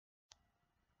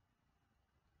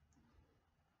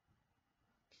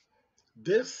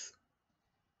This,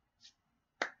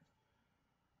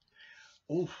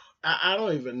 oof, I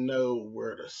don't even know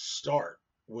where to start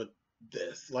with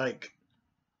this. Like,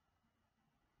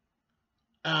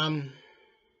 um,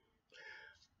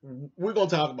 we're gonna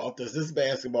talk about this. This is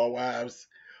Basketball Wives,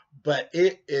 but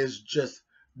it is just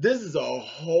this is a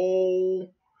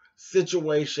whole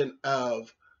situation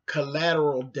of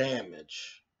collateral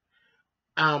damage.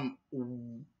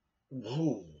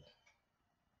 Whoa.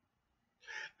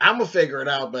 I'm gonna figure it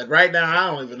out, but right now I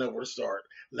don't even know where to start.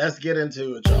 Let's get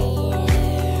into it, y'all.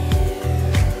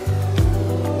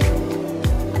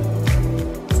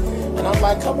 And I'm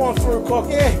like, come on through,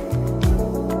 Cookie.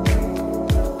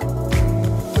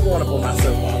 I'm going up on my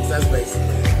soapbox. That's basically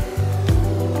it.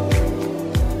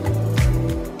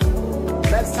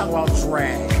 Let's talk about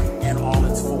drag and all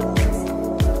its forms.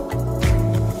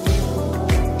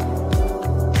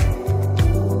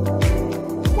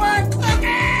 What,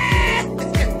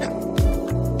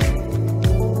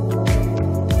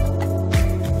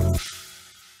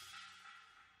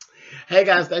 Hey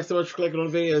guys, thanks so much for clicking on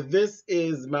the video. This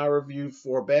is my review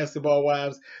for Basketball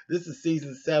Wives. This is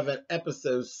season 7,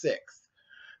 episode 6.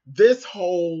 This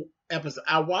whole episode,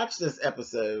 I watched this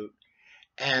episode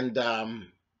and I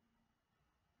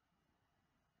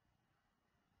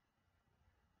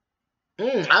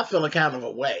feel a kind of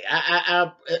a way.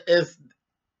 It's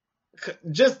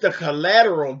just the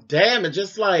collateral damage.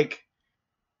 It's like,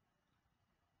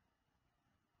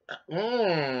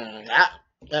 we're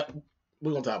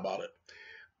gonna talk about it.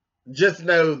 Just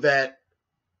know that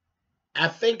I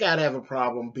think I'd have a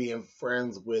problem being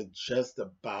friends with just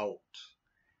about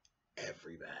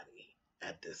everybody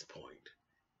at this point.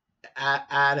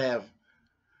 I'd have,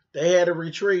 they had a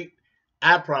retreat.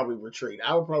 I'd probably retreat.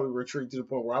 I would probably retreat to the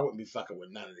point where I wouldn't be fucking with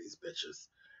none of these bitches.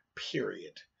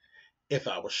 Period. If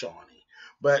I was Shawnee.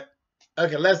 But,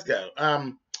 okay, let's go.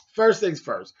 First things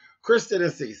first. Kristen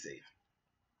and Cece.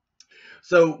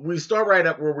 So we start right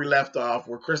up where we left off,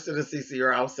 where Kristen and Cece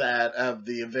are outside of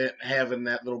the event having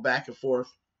that little back and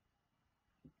forth.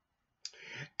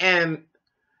 And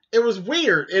it was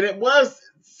weird. And it was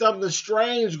something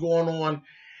strange going on.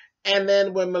 And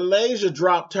then when Malaysia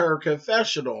dropped her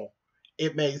confessional,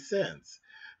 it made sense.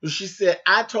 She said,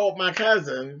 I told my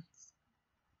cousins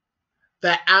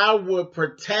that I would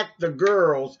protect the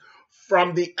girls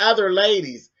from the other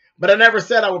ladies, but I never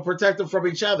said I would protect them from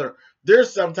each other.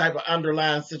 There's some type of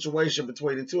underlying situation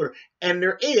between the two of them. And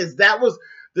there is. That was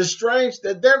the strange,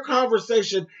 that their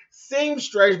conversation seemed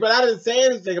strange, but I didn't say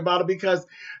anything about it because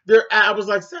I was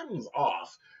like, something's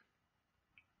off.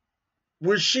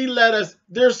 When she let us,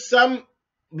 there's some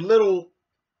little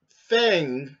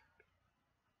thing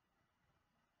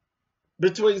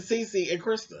between Cece and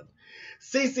Kristen.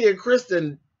 Cece and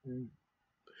Kristen,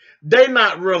 they're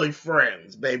not really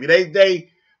friends, baby.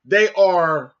 They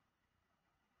are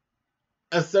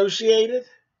associated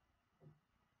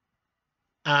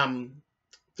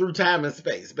through time and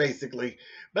space, basically.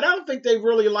 But I don't think they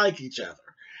really like each other.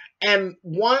 And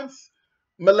once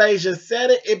Malaysia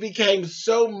said it, it became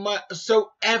so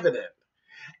evident.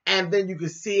 And then you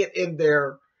could see it in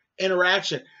their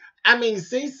interaction. I mean,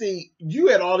 Cece, you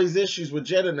had all these issues with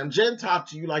Jen and them. Jen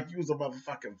talked to you like you was a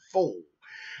motherfucking fool.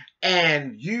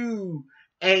 And you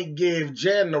ain't give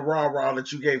Jen the rah-rah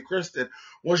that you gave Kristen.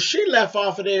 When she left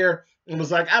off of there and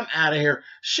was like, I'm out of here,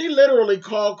 she literally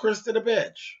called Kristen a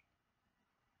bitch.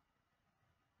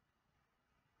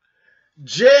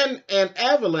 Jen and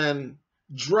Evelyn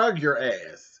drug your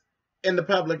ass in the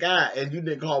public eye, and you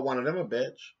didn't call one of them a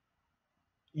bitch.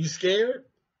 You scared?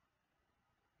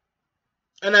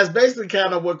 And that's basically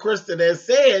kind of what Kristen has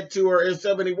said to her in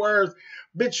so many words.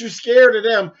 Bitch, you scared of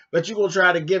them, but you gonna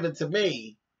try to give it to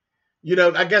me. You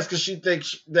know, I guess because she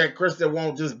thinks that Kristen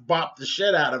won't just bop the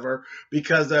shit out of her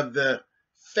because of the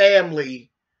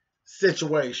family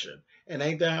situation. And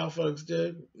ain't that how folks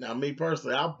do? Now, me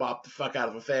personally, I'll bop the fuck out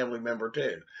of a family member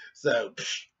too. So,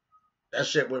 that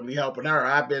shit wouldn't be helping her.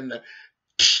 I've been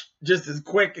just as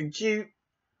quick and cute,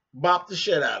 bop the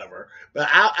shit out of her. But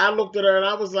I looked at her and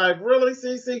I was like, really,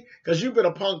 Cece? Because you've been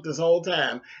a punk this whole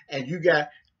time, and you got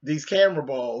these camera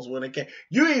balls when it came.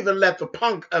 You even let the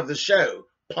punk of the show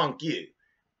punk you.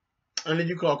 And then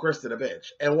you call Kristen a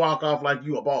bitch and walk off like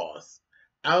you a boss.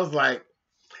 I was like,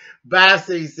 bye,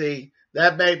 Cece.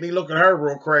 That made me look at her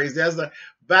real crazy. I was like,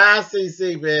 bye,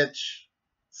 Cece, bitch.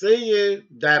 See you,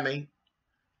 dummy.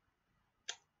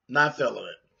 Not feeling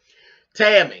it.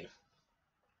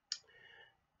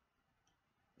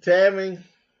 Tammy.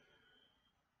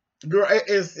 Girl,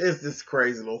 it's this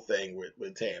crazy little thing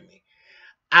with Tammy.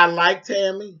 I like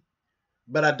Tammy,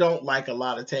 but I don't like a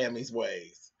lot of Tammy's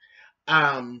ways.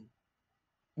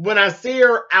 when I see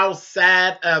her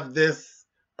outside of this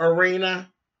arena,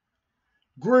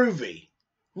 groovy,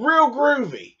 real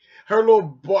groovy. Her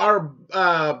little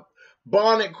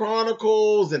Bonnet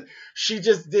Chronicles, and she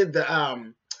just did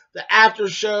the after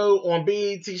show on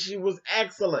BET. She was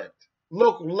excellent.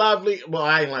 Look lovely. Well,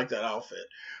 I ain't like that outfit,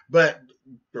 but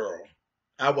girl,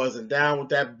 I wasn't down with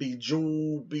that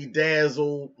bejeweled,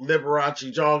 bedazzled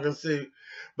Liberace jogging suit.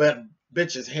 But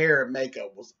bitch's hair and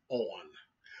makeup was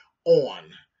on,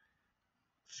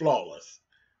 flawless.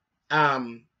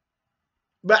 Um,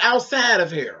 but outside of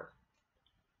here,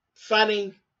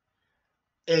 funny,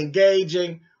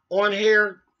 engaging. On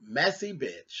here, messy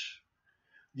bitch.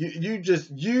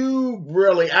 You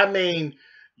really, I mean,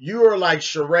 you are like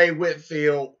Sheree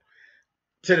Whitfield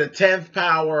to the 10th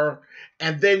power,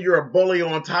 and then you're a bully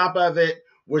on top of it,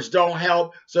 which don't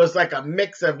help. So it's like a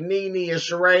mix of Nene and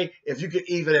Sheree, if you could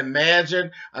even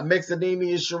imagine a mix of Nene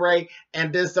and Sheree,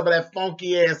 and then some of that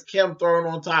funky ass Kim thrown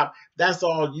on top. That's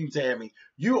all you, Tammy.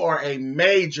 You are a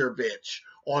major bitch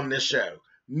on this show.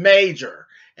 Major.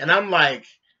 And I'm like,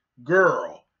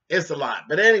 girl, it's a lot.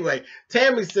 But anyway,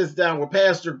 Tammy sits down with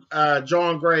Pastor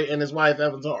John Gray and his wife,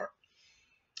 Evans Hart.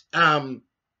 And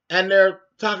they're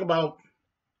talking about,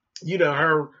 you know,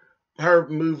 her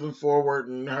moving forward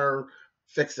and her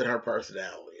fixing her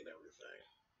personality and everything.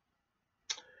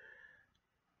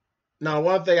 Now,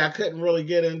 one thing I couldn't really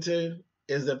get into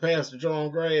is that Pastor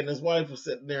John Gray and his wife were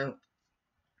sitting there,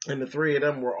 and the three of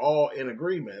them were all in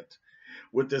agreement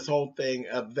with this whole thing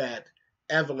of that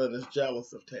Evelyn is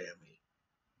jealous of Tammy.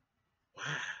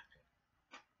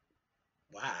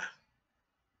 Why?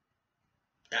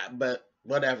 But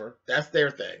whatever. That's their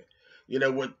thing. You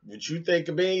know, what you think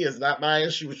of me is not my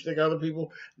issue. What you think of other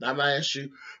people, not my issue.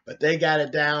 But they got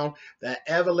it down that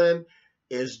Evelyn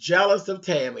is jealous of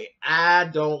Tammy. I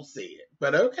don't see it.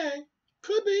 But okay.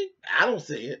 Could be. I don't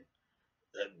see it.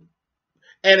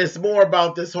 And it's more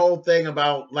about this whole thing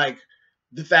about, like,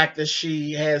 the fact that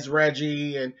she has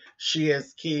Reggie and she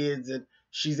has kids and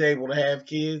she's able to have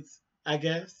kids, I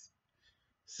guess.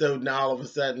 So now all of a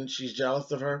sudden she's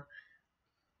jealous of her.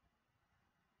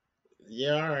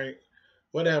 Yeah, all right.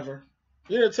 Whatever.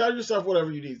 You know, tell yourself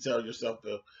whatever you need to tell yourself,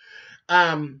 Bill.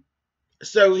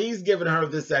 So he's giving her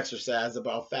this exercise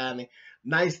about finding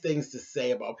nice things to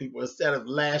say about people. Instead of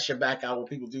lashing back out when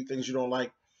people do things you don't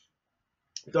like,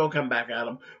 don't come back at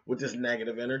them with this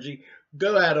negative energy.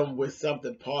 Go at them with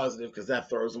something positive, because that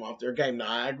throws them off their game. Now,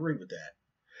 I agree with that.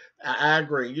 I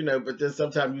agree, you know, but then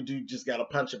sometimes you do just got to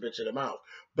punch a bitch in the mouth.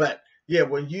 But, yeah,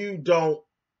 when you don't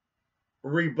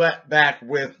rebut back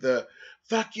with the,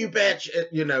 fuck you, bitch,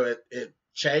 you know, it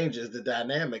changes the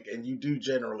dynamic, and you do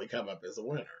generally come up as a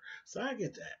winner. So I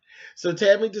get that. So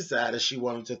Tammy decided she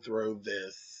wanted to throw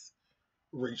this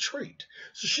retreat.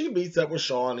 So she meets up with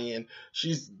Shawnee, and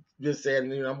she's just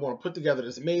saying, you know, I'm going to put together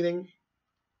this meeting.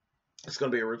 It's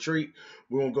going to be a retreat.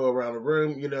 We won't go around the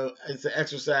room. You know, it's an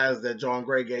exercise that John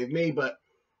Gray gave me, but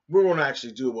we're going to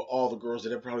actually do it with all the girls,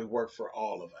 and it probably work for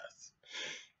all of us.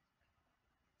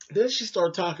 Then she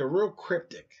started talking real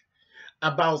cryptic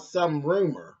about some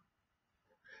rumor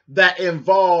that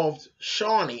involved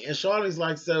Shawnee. And Shawnee's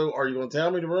like, so are you going to tell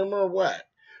me the rumor or what?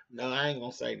 No, I ain't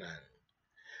going to say nothing.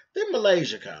 Then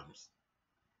Malaysia comes.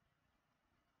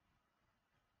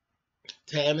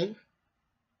 Tammy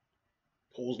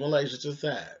pulls Malaysia to the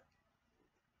side.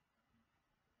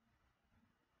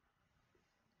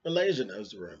 Malaysia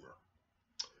knows the rumor.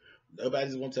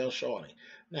 Nobody's going to tell Shawnee.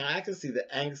 Now, I can see the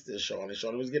angst in Shawnee.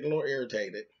 Shawnee was getting a little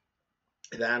irritated.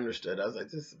 And I understood. I was like,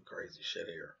 this is some crazy shit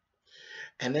here.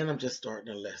 And then I'm just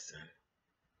starting to listen.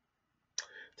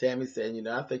 Tammy's saying, you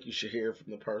know, I think you should hear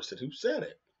from the person who said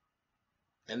it.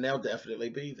 And they'll definitely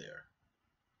be there.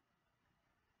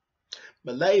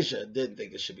 Malaysia didn't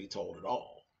think it should be told at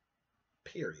all.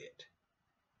 Period.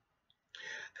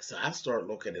 So I started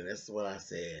looking, and this is what I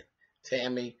said.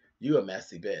 Tammy, you a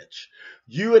messy bitch.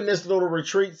 You in this little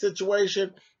retreat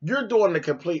situation, you're doing the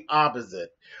complete opposite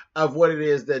of what it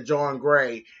is that John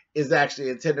Gray is actually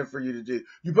intended for you to do.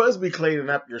 You're supposed to be cleaning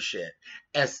up your shit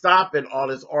and stopping all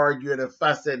this arguing and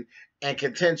fussing and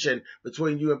contention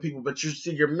between you and people. But you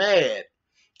see, you're mad.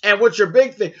 And what's your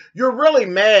big thing? You're really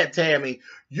mad, Tammy.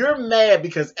 You're mad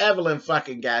because Evelyn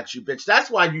fucking got you, bitch. That's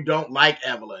why you don't like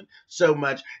Evelyn so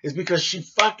much, is because she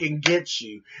fucking gets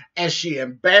you and she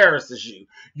embarrasses you.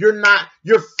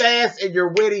 You're fast and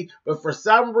you're witty, but for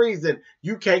some reason,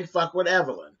 you can't fuck with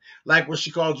Evelyn. Like when she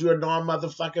called you a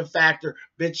non-motherfucking factor,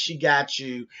 bitch, she got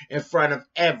you in front of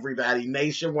everybody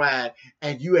nationwide,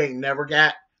 and you ain't never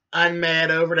got unmad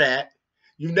over that.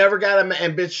 You never got a,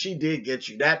 and bitch, she did get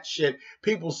you. That shit,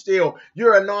 people still,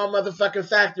 you're a non-motherfucking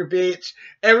factor, bitch.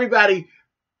 Everybody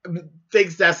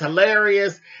thinks that's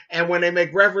hilarious. And when they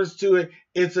make reference to it,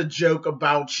 it's a joke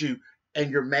about you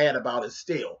and you're mad about it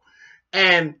still.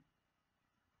 And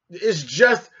it's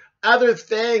just other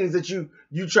things that you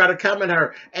try to come at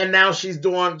her, and now she's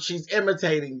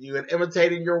imitating you and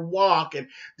imitating your walk and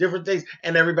different things,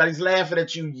 and everybody's laughing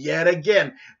at you yet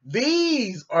again.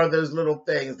 These are those little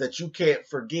things that you can't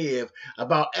forgive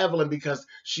about Evelyn, because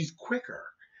she's quicker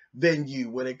than you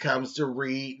when it comes to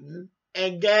reading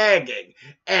and gagging,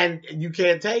 and you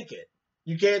can't take it.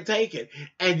 You can't take it,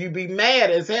 and you be mad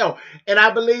as hell. And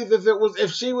I believe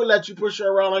if she would let you push her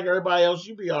around like everybody else,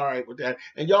 you'd be all right with that,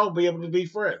 and y'all be able to be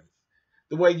friends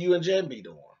the way you and Jen be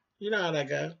doing. You know how that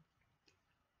goes.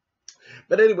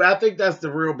 But anyway, I think that's the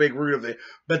real big root of it.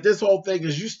 But this whole thing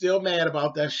is, you still mad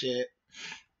about that shit.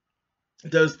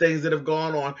 Those things that have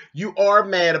gone on. You are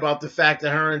mad about the fact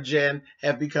that her and Jen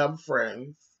have become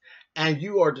friends. And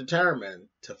you are determined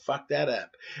to fuck that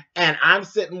up. And I'm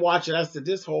sitting watching. I said,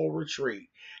 this whole retreat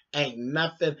ain't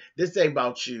nothing. This ain't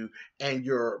about you and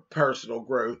your personal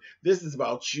growth. This is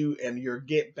about you and your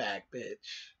get back, bitch.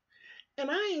 And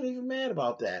I ain't even mad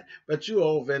about that. But you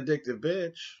old vindictive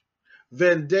bitch.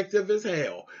 Vindictive as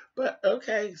hell. But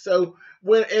okay, so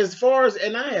as far as,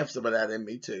 and I have some of that in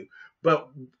me too. But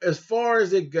as far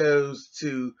as it goes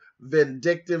to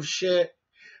vindictive shit,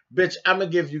 bitch, I'm going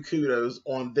to give you kudos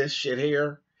on this shit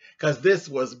here, because this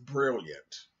was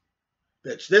brilliant.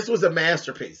 Bitch, this was a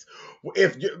masterpiece.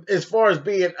 As far as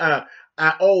being a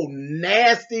old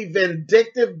nasty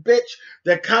vindictive bitch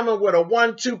that coming with a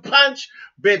 1-2 punch,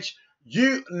 bitch,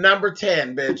 you number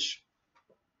 10, bitch.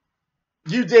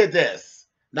 You did this.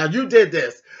 Now you did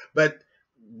this, but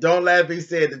don't let it be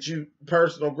said that you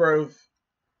personal growth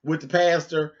with the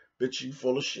pastor, bitch, you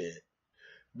full of shit.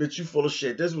 Bitch, you full of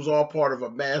shit. This was all part of a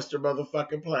master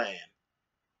motherfucking plan.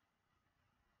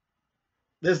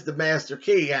 This is the master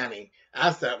key, honey.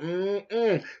 I said,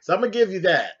 So I'm going to give you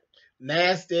that.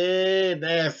 Nasty,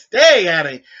 nasty,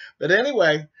 honey. But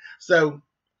anyway, so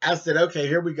I said, okay,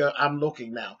 here we go. I'm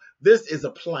looking now. This is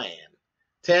a plan.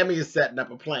 Tammy is setting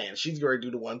up a plan. She's going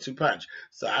to do the 1-2 punch.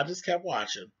 So I just kept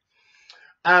watching.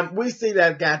 We see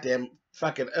that goddamn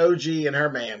fucking OG and her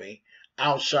mammy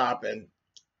out shopping.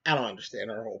 I don't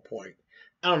understand her whole point.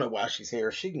 I don't know why she's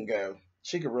here. She can go.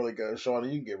 She can really go. Shawnee,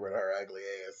 you can get rid of her ugly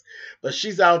ass. But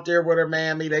she's out there with her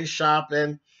mammy. They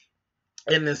shopping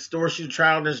in this store. She's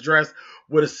trying this dress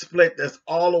with a split that's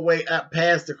all the way up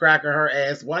past the crack of her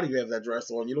ass. Why do you have that dress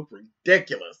on? You look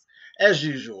ridiculous, as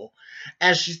usual.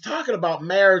 And she's talking about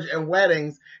marriage and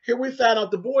weddings. Here we found out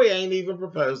the boy ain't even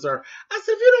proposed her. I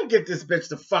said, if you don't get this bitch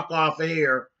the fuck off of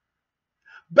here,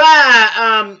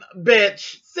 bye,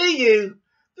 bitch. See you.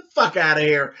 The fuck out of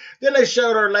here. Then they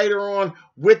showed her later on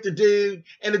with the dude,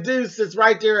 and the dude sits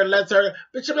right there and lets her,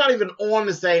 bitch, I'm not even on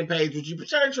the same page with you,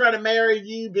 but I ain't trying to marry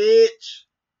you, bitch.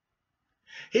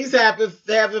 He's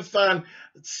having fun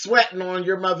sweating on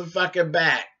your motherfucking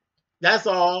back. That's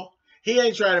all. He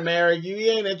ain't trying to marry you. He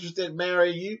ain't interested in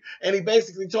marrying you. And he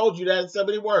basically told you that in so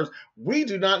many words. We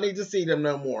do not need to see them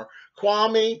no more.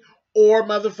 Kwame or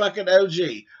motherfucking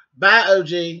OG. Bye,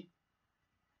 OG.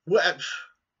 What?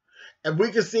 And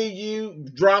we can see you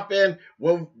drop in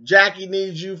when Jackie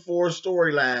needs you for a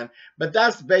storyline. But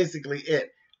that's basically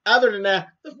it. Other than that,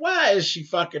 why is she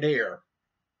fucking here?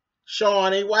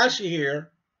 Shawnee, why is she here?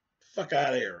 Fuck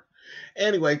out of here.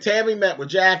 Anyway, Tammy met with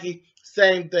Jackie.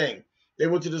 Same thing. They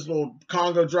went to this little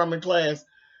Congo drumming class.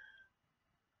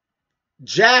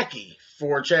 Jackie,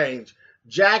 for a change,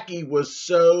 Jackie was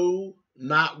so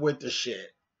not with the shit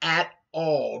at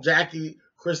all. Jackie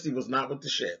Christie was not with the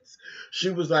shits.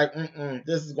 She was like,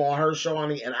 this is going to hurt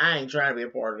Shawnee, and I ain't trying to be a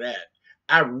part of that.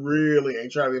 I really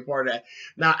ain't trying to be a part of that.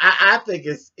 Now, I think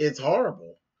it's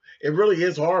horrible. It really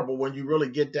is horrible when you really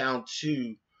get down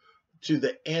to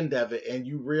the end of it and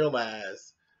you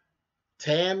realize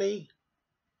Tammy,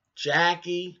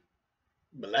 Jackie,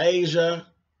 Malaysia,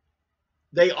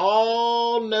 they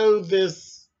all know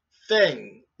this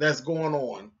thing that's going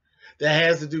on that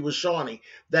has to do with Shawnee,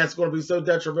 that's going to be so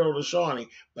detrimental to Shawnee,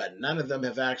 but none of them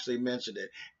have actually mentioned it.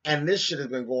 And this shit has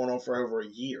been going on for over a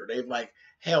year. They've like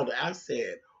held it. I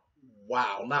said,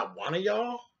 wow, not one of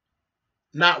y'all?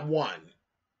 Not one.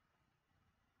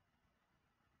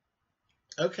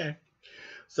 Okay.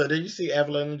 So then you see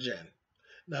Evelyn and Jen.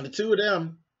 Now the two of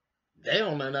them, they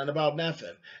don't know nothing about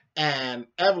nothing. And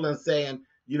Evelyn saying,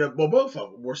 well, both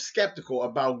of them were skeptical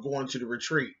about going to the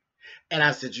retreat. And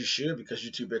I said, you should, because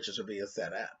you two bitches are being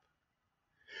set up.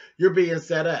 You're being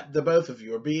set up. The both of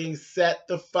you are being set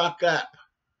the fuck up.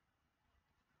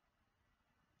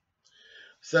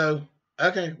 So,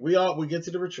 okay, we get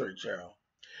to the retreat, Cheryl.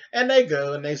 And they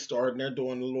go and they start and they're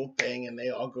doing a little thing and they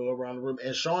all go around the room.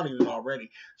 And Shawnee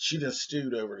she done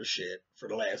stewed over the shit for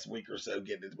the last week or so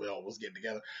we all was getting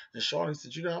together. And Shawnee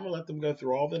said, I'm going to let them go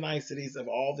through all the niceties of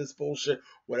all this bullshit,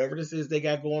 whatever this is they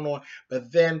got going on. But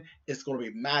then it's going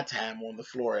to be my time on the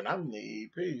floor. And I'm the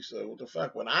EP, so what the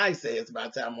fuck? When I say it's my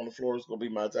time on the floor, it's going to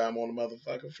be my time on the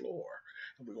motherfucking floor.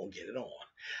 And we're going to get it on.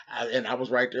 And I was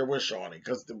right there with Shawnee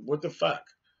because what the fuck?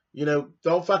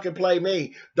 Don't fucking play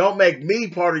me. Don't make me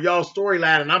part of y'all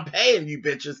storyline and I'm paying you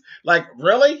bitches. Like,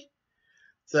 really?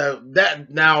 So that,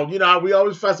 now, we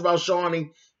always fuss about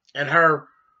Shawnee and her,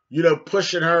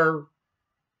 pushing her,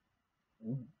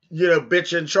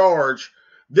 bitch in charge.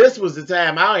 This was the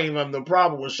time I ain't even have no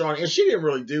problem with Shawnee. And she didn't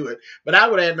really do it. But I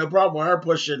would have had no problem with her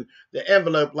pushing the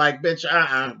envelope like, bitch,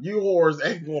 you whores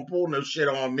ain't gonna pull no shit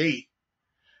on me.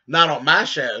 Not on my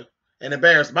show. And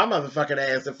embarrass my motherfucking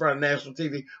ass in front of national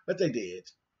TV. But they did.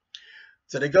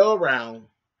 So they go around.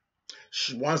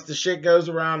 Once the shit goes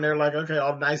around, they're like, okay,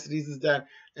 all the niceties is done.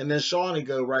 And then Shawnee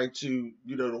go right to,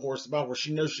 the horse's mouth where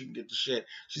she knows she can get the shit.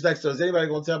 She's like, so is anybody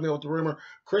going to tell me what the rumor?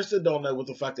 Krista don't know what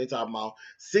the fuck they talking about.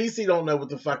 Cece don't know what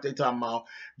the fuck they talking about.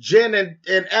 Jen and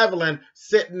Evelyn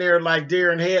sitting there like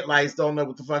deer in headlights don't know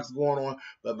what the fuck's going on.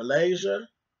 But Malaysia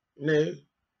knew.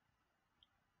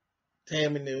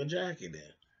 Tammy knew and Jackie did.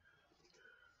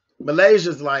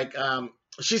 Malaysia's like,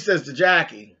 she says to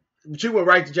Jackie, she went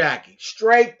right to Jackie.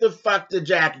 Straight the fuck to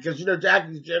Jackie. Because,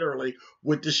 Jackie's generally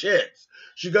with the shits.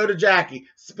 She go to Jackie.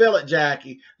 Spill it,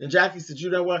 Jackie. And Jackie said,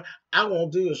 you know what? I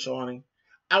won't do it, Shawnee.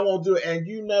 I won't do it. And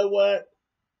you know what?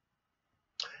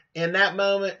 In that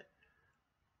moment,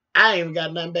 I ain't even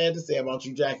got nothing bad to say about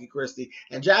you, Jackie Christie.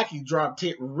 And Jackie dropped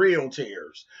real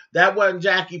tears. That wasn't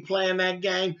Jackie playing that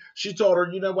game. She told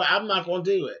her, you know what? I'm not going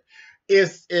to do it.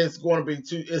 It's going to be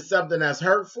it's something that's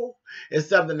hurtful. It's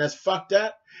something that's fucked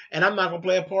up. And I'm not going to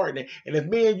play a part in it. And if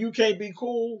me and you can't be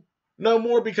cool no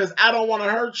more because I don't want to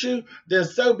hurt you, then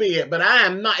so be it. But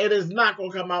it is not going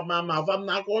to come out my mouth. I'm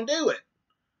not going to do it.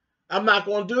 I'm not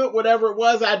going to do it. Whatever it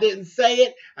was, I didn't say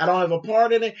it. I don't have a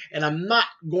part in it. And I'm not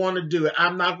going to do it.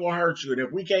 I'm not going to hurt you. And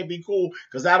if we can't be cool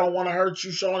because I don't want to hurt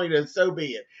you, Shawnee, then so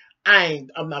be it.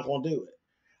 I'm not going to do it.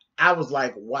 I was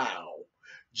like, wow.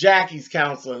 Jackie's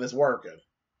counseling is working.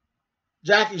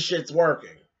 Jackie's shit's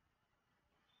working.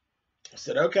 I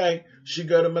said, okay. She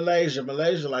go to Malaysia.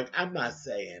 Malaysia like, I'm not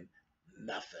saying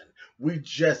nothing. We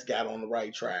just got on the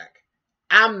right track.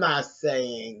 I'm not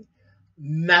saying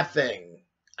nothing.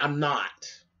 I'm not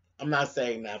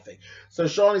saying nothing. So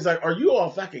Shawnee's like, are you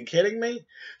all fucking kidding me?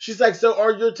 She's like, so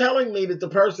are you telling me that the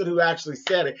person who actually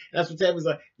said it, and that's what Tammy's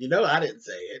like, I didn't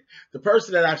say it. The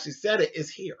person that actually said it is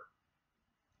here.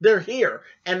 They're here,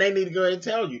 and they need to go ahead and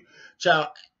tell you. Child,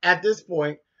 at this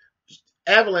point,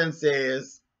 Evelyn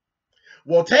says,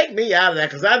 well, take me out of that,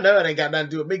 because I know it ain't got nothing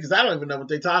to do with me, because I don't even know what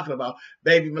they're talking about.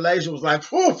 Baby Malaysia was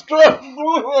like,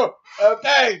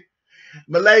 okay.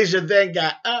 Malaysia then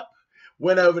got up,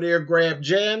 went over there, grabbed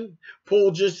Jen,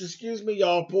 pulled Jen's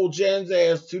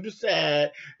ass to the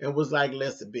side, and was like,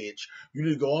 listen, bitch, you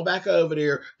need to go on back over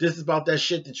there. This is about that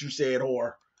shit that you said,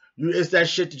 whore. It's that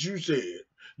shit that you said.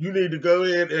 You need to go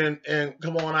ahead and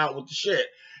come on out with the shit.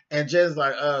 And Jen's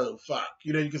like, oh, fuck.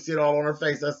 You can see it all on her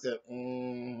face. I said,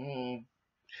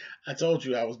 I told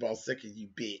you I was about sick of you,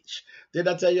 bitch. Didn't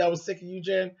I tell you I was sick of you,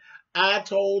 Jen? I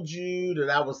told you that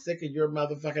I was sick of your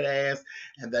motherfucking ass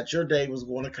and that your day was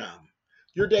going to come.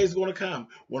 Your day's going to come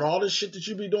when all this shit that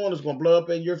you be doing is going to blow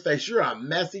up in your face. You're a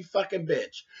messy fucking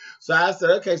bitch. So I said,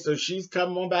 okay, so she's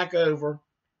coming on back over.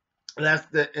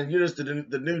 And you're just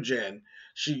the new Jen.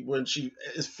 When she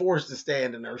is forced to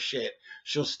stand in her shit,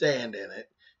 she'll stand in it.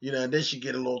 And then she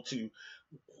get a little too,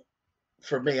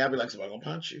 for me, I'd be like, somebody gonna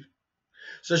punch you.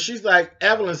 So she's like,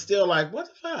 Evelyn's still like, what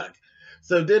the fuck?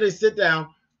 So then they sit down,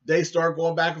 they start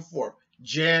going back and forth.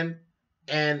 Jen's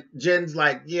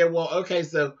like, yeah, well, okay,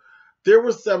 so there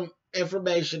was some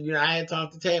information, I had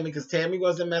talked to Tammy because Tammy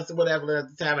wasn't messing with Evelyn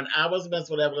at the time and I wasn't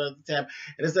messing with Evelyn at the time.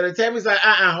 And instead of Tammy's like,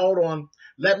 hold on.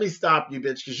 Let me stop you,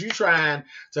 bitch, because you trying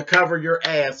to cover your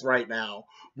ass right now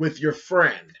with your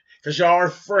friend. Because y'all are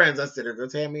friends. I said, there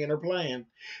goes Tammy and her plan.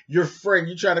 Your friend,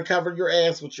 you trying to cover your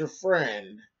ass with your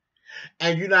friend.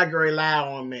 And you're not going to rely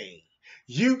on me.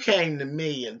 You came to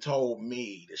me and told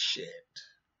me the shit.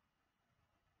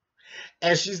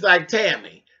 And she's like,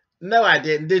 Tammy, no, I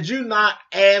didn't. Did you not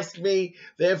ask me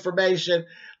the information?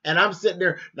 And I'm sitting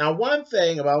there. Now, one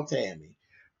thing about Tammy,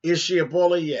 is she a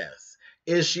bully? Yes.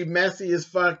 Is she messy as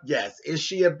fuck? Yes. Is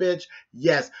she a bitch?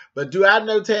 Yes. But do I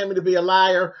know Tammy to be a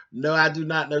liar? No, I do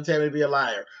not know Tammy to be a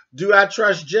liar. Do I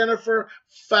trust Jennifer?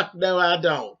 Fuck no, I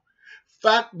don't.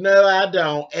 Fuck no, I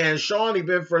don't. And Shawnee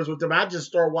been friends with them. I just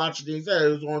start watching these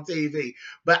shows on TV.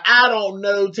 But I don't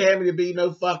know Tammy to be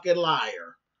no fucking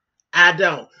liar. I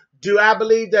don't. Do I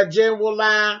believe that Jen will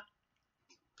lie?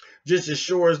 Just as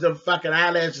sure as them fucking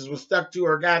eyelashes were stuck to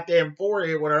her goddamn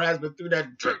forehead when her husband threw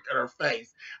that drink in her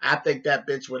face. I think that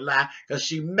bitch would lie because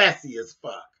she messy as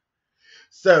fuck.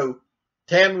 So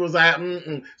Tammy was like,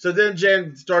 So then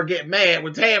Jen started getting mad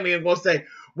with Tammy and gonna say,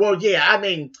 well, yeah, I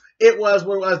mean, it was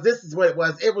what it was. This is what it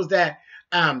was. It was that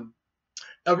a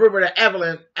rumor that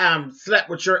Evelyn slept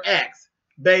with your ex.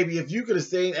 Baby, if you could have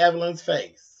seen Evelyn's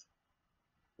face.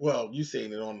 Well, you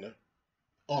seen it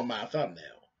on my thumbnail.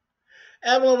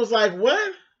 Evelyn was like,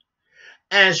 what?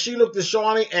 And she looked at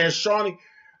Shawnee, and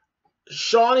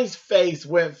Shawnee's face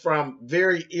went from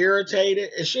very irritated,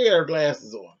 and she had her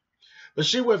glasses on. But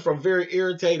she went from very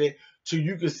irritated to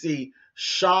you could see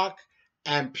shock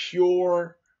and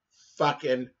pure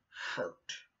fucking hurt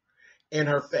in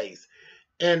her face.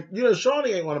 And, you know,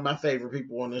 Shawnee ain't one of my favorite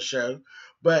people on this show.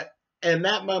 But in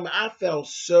that moment, I felt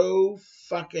so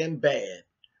fucking bad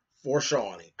for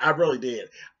Shawnee. I really did.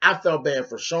 I felt bad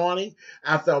for Shawnee.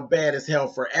 I felt bad as hell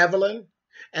for Evelyn.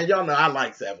 And y'all know I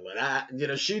like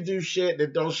Evelyn. She do shit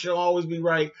that she'll always be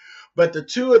right. But the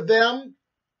two of them,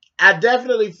 I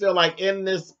definitely feel like in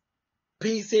this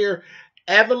piece here,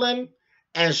 Evelyn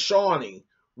and Shawnee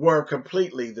were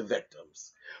completely the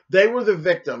victims. They were the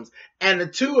victims. And the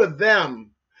two of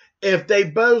them, if they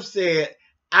both said,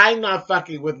 I'm not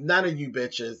fucking with none of you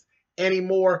bitches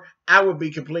anymore, I would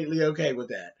be completely okay with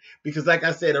that. Because like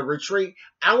I said, a retreat,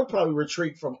 I would probably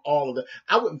retreat from all of them.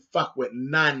 I wouldn't fuck with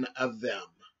none of them.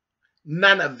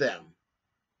 None of them.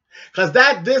 Because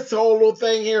this whole little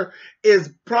thing here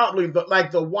is probably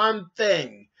the one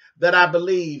thing that I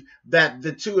believe that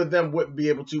the two of them wouldn't be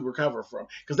able to recover from.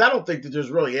 Because I don't think that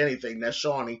there's really anything that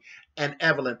Shawnee and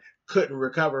Evelyn couldn't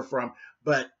recover from.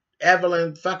 But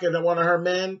Evelyn fucking one of her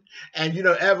men. And, you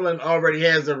know, Evelyn already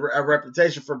has a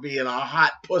reputation for being a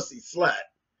hot pussy slut.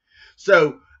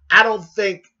 So I don't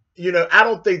think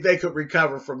they could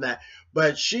recover from that.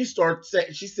 But she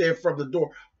said from the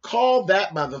door, call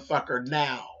that motherfucker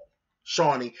now,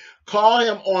 Shawnee. Call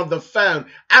him on the phone.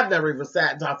 I've never even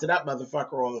sat and talked to that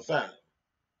motherfucker on the phone.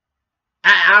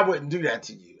 I wouldn't do that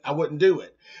to you. I wouldn't do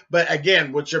it. But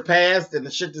again, with your past and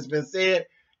the shit that's been said,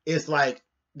 it's like,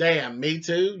 damn, me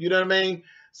too. You know what I mean?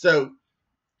 So,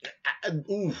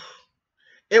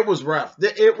 it was rough.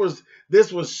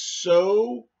 This was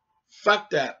so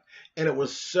fucked up, and it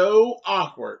was so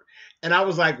awkward. And I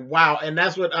was like, wow. And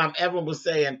that's what Evelyn was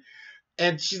saying.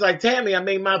 And she's like, Tammy, I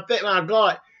mean, my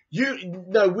God,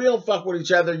 we don't fuck with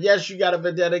each other. Yes, you got a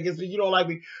vendetta against me. You don't like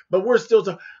me, but we're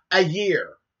still a year.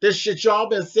 This shit, y'all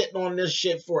been sitting on this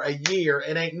shit for a year,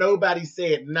 and ain't nobody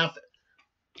said nothing.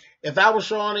 If I was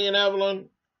Shawnee and Evelyn,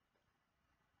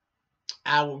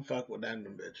 I wouldn't fuck with none of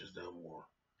them bitches no more.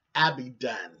 I'd be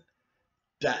done.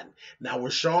 Done. Now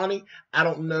with Shawnee, I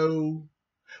don't know.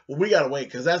 Well, we gotta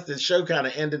wait because the show kind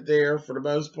of ended there for the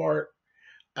most part.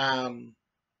 I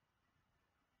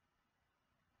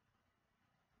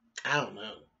don't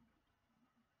know.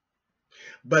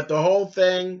 But the whole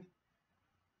thing,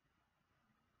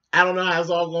 I don't know how it's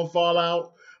all going to fall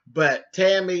out, but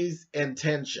Tammy's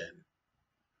intention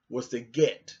was to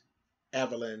get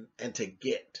Evelyn and to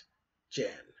get Jen.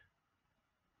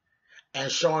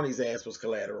 And Shawnee's ass was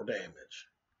collateral damage.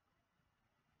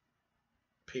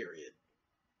 Period.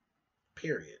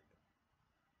 Period.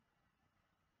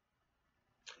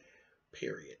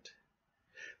 Period.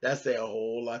 That's a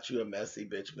whole lot. You a messy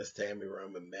bitch, Miss Tammy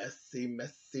Roman. Messy,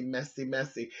 messy, messy,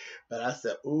 messy. But I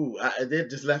said, ooh,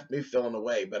 it just left me feeling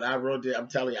away. But I really did. I'm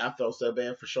telling you, I felt so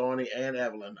bad for Shawnee and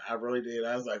Evelyn. I really did.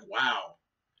 I was like, wow.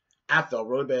 I felt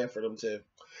really bad for them too.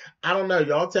 I don't know.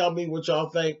 Y'all tell me what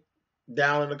y'all think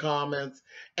down in the comments.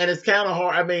 And it's kind of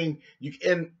hard. I mean,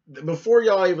 before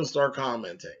y'all even start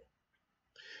commenting,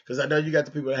 because I know you got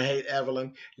the people that hate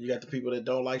Evelyn, you got the people that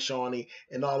don't like Shawnee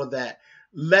and all of that.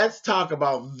 Let's talk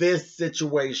about this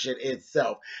situation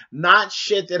itself. Not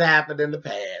shit that happened in the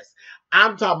past.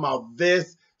 I'm talking about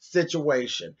this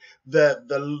situation.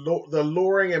 The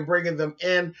luring and bringing them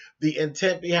in, the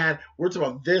intent behind. We're talking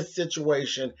about this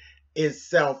situation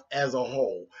itself as a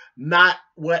whole. Not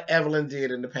what Evelyn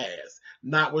did in the past.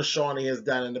 Not what Shawnee has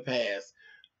done in the past.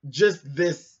 Just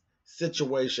this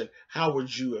situation. How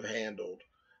would you have handled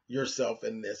yourself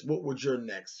in this? What would your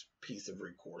next piece of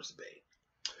recourse be?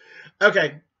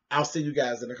 Okay, I'll see you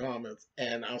guys in the comments,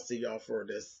 and I'll see y'all for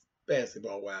this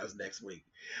Basketball Wives next week.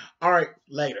 All right,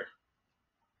 later.